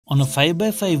On a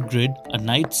 5x5 grid, a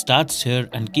knight starts here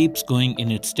and keeps going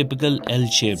in its typical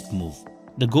L-shaped move.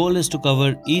 The goal is to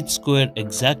cover each square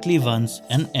exactly once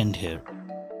and end here.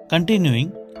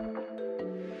 Continuing,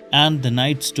 and the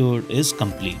knight's tour is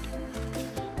complete.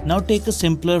 Now take a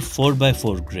simpler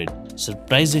 4x4 grid.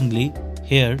 Surprisingly,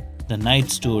 here the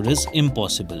knight's tour is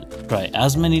impossible. Try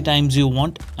as many times you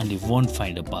want and you won't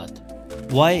find a path.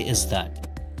 Why is that?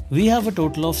 We have a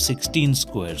total of 16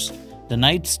 squares. The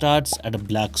knight starts at a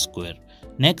black square.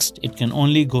 Next, it can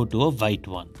only go to a white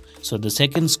one. So the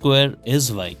second square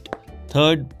is white,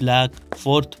 third black,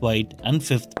 fourth white and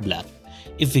fifth black.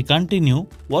 If we continue,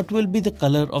 what will be the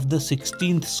color of the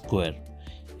 16th square?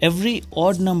 Every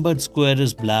odd numbered square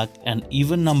is black and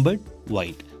even numbered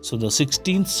white. So the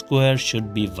 16th square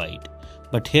should be white.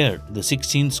 But here the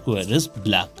 16th square is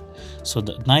black. So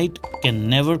the knight can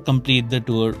never complete the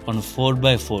tour on a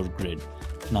 4x4 grid.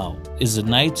 Now, is the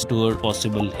knight's tour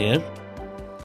possible here?